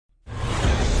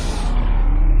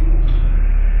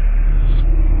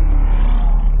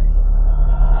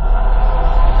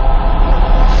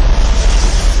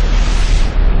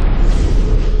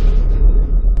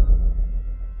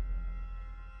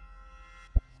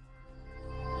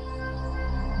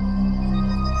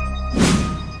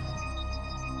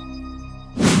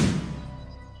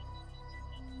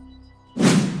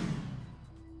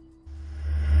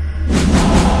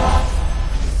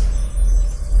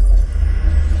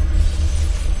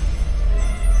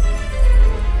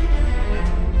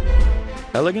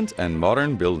Elegant and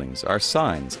modern buildings are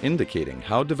signs indicating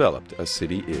how developed a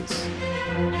city is.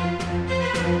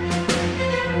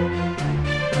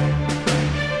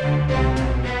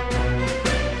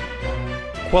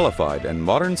 Qualified and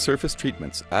modern surface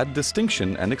treatments add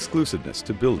distinction and exclusiveness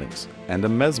to buildings and a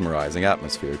mesmerizing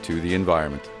atmosphere to the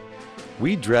environment.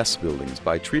 We dress buildings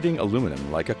by treating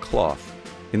aluminum like a cloth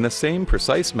in the same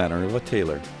precise manner of a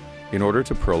tailor in order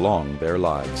to prolong their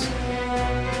lives.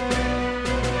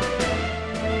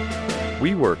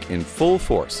 We work in full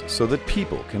force so that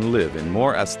people can live in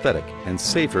more aesthetic and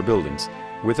safer buildings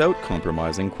without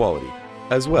compromising quality,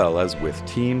 as well as with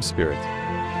team spirit.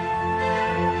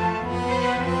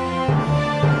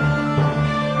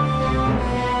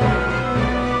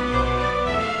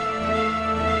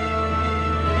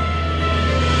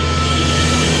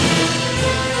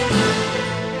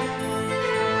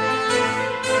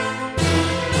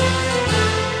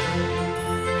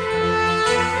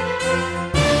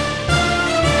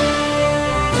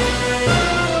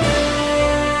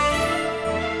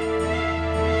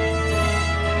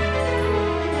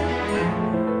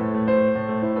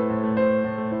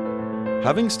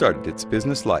 Having started its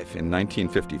business life in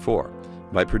 1954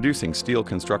 by producing steel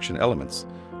construction elements,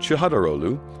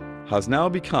 Çuhadaroğlu has now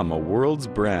become a world's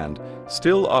brand,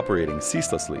 still operating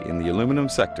ceaselessly in the aluminum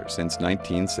sector since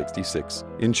 1966.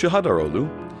 In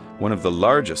Çuhadaroğlu, one of the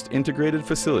largest integrated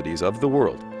facilities of the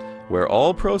world, where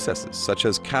all processes such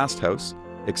as cast house,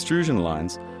 extrusion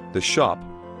lines, the shop,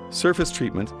 surface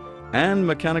treatment, and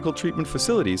mechanical treatment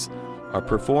facilities are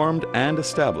performed and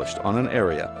established on an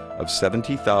area of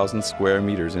 70,000 square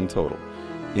meters in total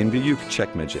in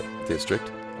Büyükçekmece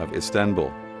district of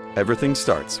Istanbul. Everything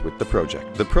starts with the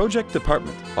project. The project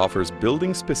department offers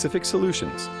building-specific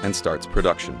solutions and starts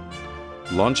production,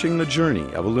 launching the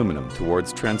journey of aluminum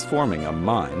towards transforming a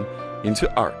mine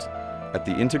into art at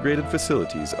the integrated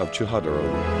facilities of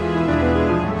Çuhadaroğlu.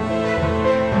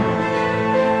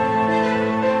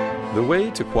 The way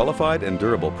to qualified and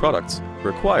durable products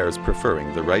requires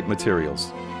preferring the right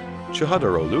materials.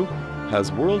 Çuhadaroğlu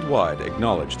has worldwide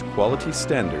acknowledged quality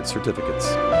standard certificates.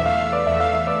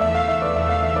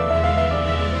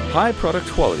 High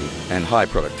product quality and high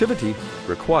productivity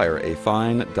require a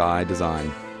fine die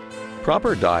design.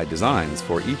 Proper die designs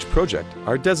for each project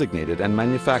are designated and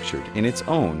manufactured in its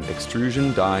own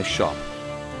extrusion die shop.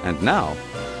 And now,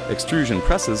 extrusion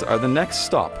presses are the next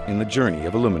stop in the journey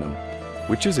of aluminum,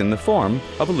 which is in the form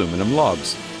of aluminum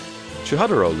logs.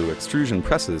 Çuhadaroğlu extrusion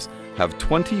presses have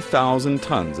 20,000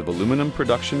 tons of aluminum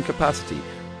production capacity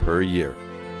per year.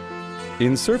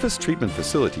 In surface treatment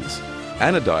facilities,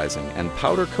 anodizing and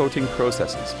powder coating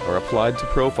processes are applied to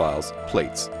profiles,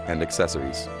 plates, and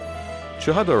accessories.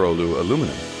 Çuhadaroğlu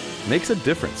aluminum makes a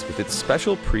difference with its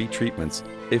special pre-treatments,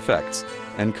 effects,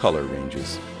 and color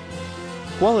ranges.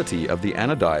 Quality of the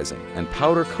anodizing and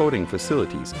powder coating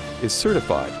facilities is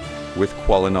certified with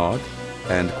Qualinod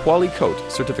and Qualicoat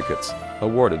certificates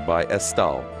awarded by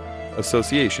Estal,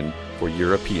 Association for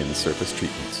European Surface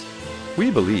Treatments. We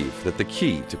believe that the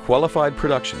key to qualified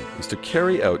production is to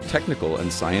carry out technical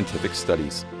and scientific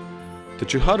studies. The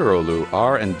Çuhadaroğlu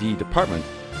R&D department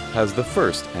has the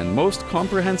first and most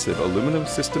comprehensive aluminum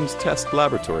systems test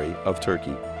laboratory of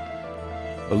Turkey.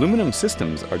 Aluminum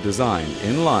systems are designed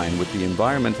in line with the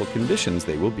environmental conditions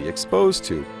they will be exposed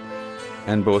to,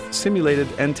 and both simulated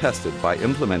and tested by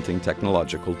implementing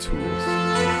technological tools.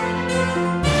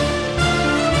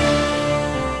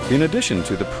 In addition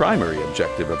to the primary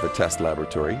objective of the test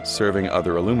laboratory, serving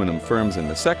other aluminum firms in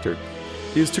the sector,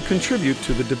 is to contribute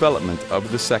to the development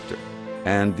of the sector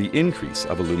and the increase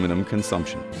of aluminum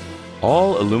consumption.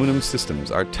 All aluminum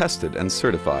systems are tested and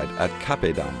certified at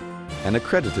Kapedam, an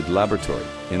accredited laboratory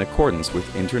in accordance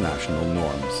with international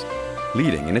norms.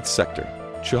 Leading in its sector,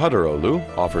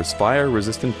 Çuhadaroğlu offers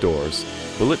fire-resistant doors,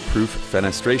 bulletproof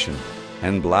fenestration,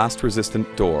 and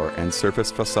blast-resistant door and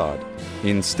surface facade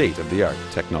in state-of-the-art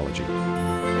technology.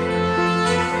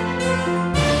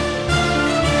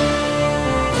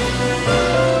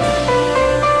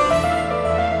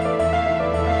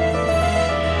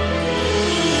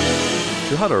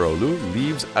 Çuhadaroğlu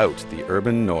leaves out the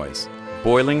urban noise,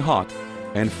 boiling hot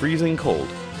and freezing cold,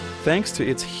 thanks to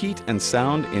its heat and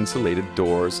sound insulated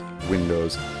doors,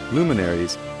 windows,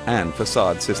 luminaries, and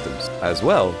facade systems. As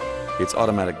well, its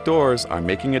automatic doors are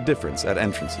making a difference at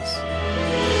entrances.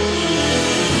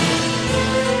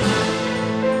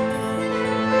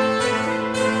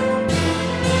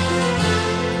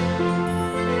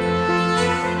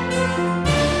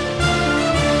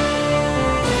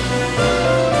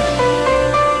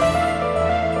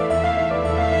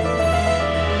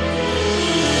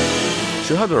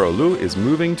 Çuhadaroğlu is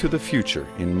moving to the future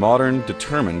in modern,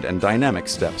 determined, and dynamic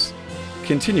steps,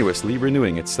 continuously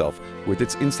renewing itself with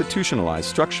its institutionalized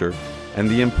structure and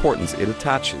the importance it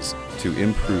attaches to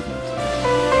improvement.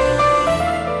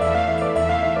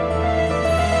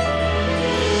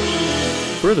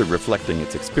 Further reflecting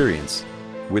its experience,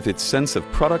 with its sense of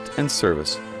product and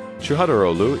service,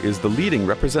 Çuhadaroğlu is the leading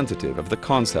representative of the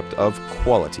concept of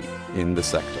quality in the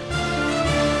sector.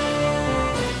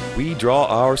 We draw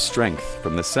our strength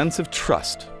from the sense of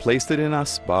trust placed in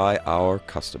us by our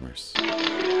customers.